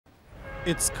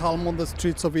It's calm on the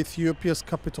streets of Ethiopia's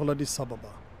capital, Addis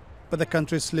Ababa, but the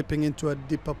country is slipping into a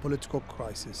deeper political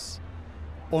crisis.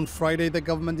 On Friday, the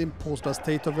government imposed a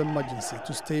state of emergency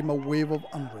to stem a wave of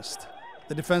unrest.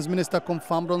 The defense minister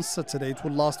confirmed on Saturday it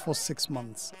will last for 6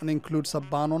 months and includes a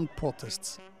ban on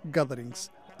protests, gatherings,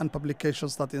 and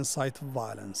publications that incite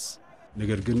violence.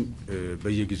 The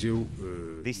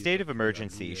state of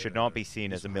emergency should not be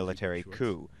seen as a military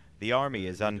coup. The army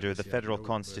is under the federal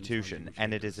constitution,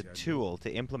 and it is a tool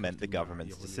to implement the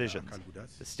government's decisions.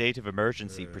 The state of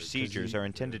emergency procedures are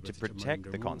intended to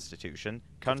protect the constitution,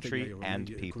 country,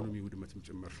 and people.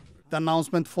 The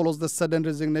announcement follows the sudden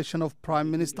resignation of Prime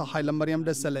Minister Hailemariam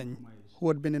Desalegn, who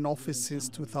had been in office since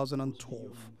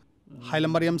 2012.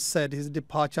 Hailemariam said his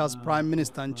departure as Prime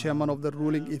Minister and chairman of the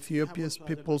ruling Ethiopia's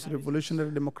People's Revolutionary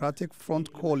Democratic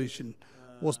Front coalition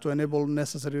was to enable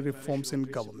necessary reforms in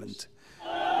government.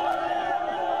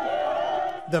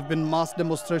 There have been mass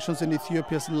demonstrations in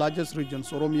Ethiopia's largest regions,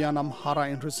 Oromia and Amhara,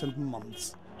 in recent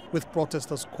months, with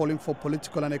protesters calling for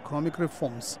political and economic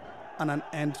reforms and an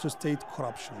end to state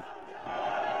corruption.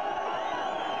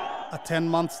 A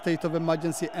 10-month state of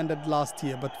emergency ended last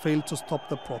year but failed to stop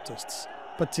the protests,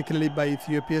 particularly by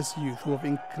Ethiopia's youth, who have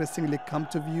increasingly come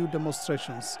to view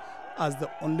demonstrations as the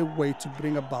only way to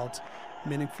bring about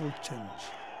meaningful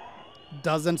change.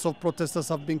 Dozens of protesters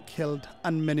have been killed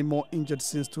and many more injured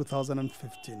since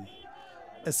 2015.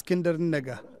 Eskinder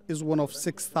Nega is one of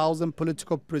 6,000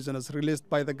 political prisoners released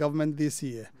by the government this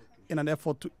year in an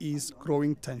effort to ease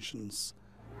growing tensions.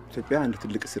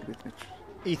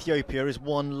 Ethiopia is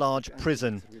one large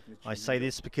prison. I say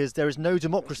this because there is no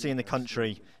democracy in the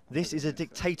country. This is a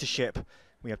dictatorship.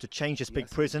 We have to change this big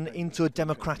prison into a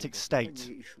democratic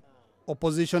state.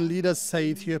 Opposition leaders say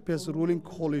Ethiopia's ruling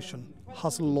coalition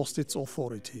has lost its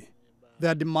authority. They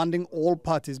are demanding all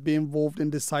parties be involved in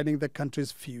deciding the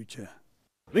country's future.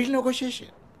 Real negotiation.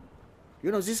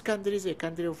 You know, this country is a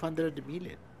country of 100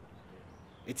 million.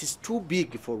 It is too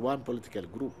big for one political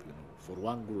group, you know, for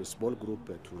one group, small group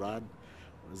to run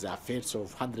the affairs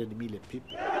of 100 million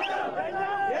people.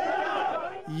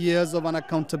 Years of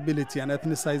unaccountability and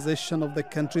ethnicization of the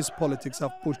country's politics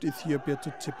have pushed Ethiopia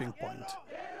to tipping point.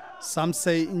 Some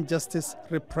say injustice,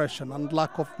 repression, and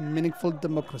lack of meaningful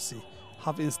democracy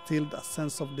have instilled a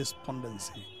sense of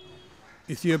despondency.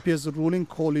 Ethiopia's ruling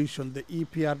coalition, the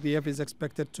EPRDF, is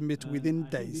expected to meet within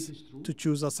days to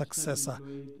choose a successor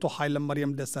to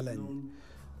Hailemariam Desalegn.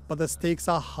 But the stakes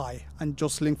are high and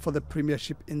jostling for the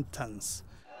premiership intense.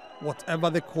 Whatever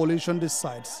the coalition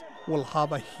decides will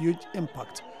have a huge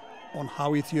impact on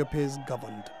how Ethiopia is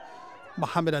governed.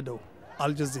 Mohammed, Adow,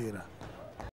 Al Jazeera.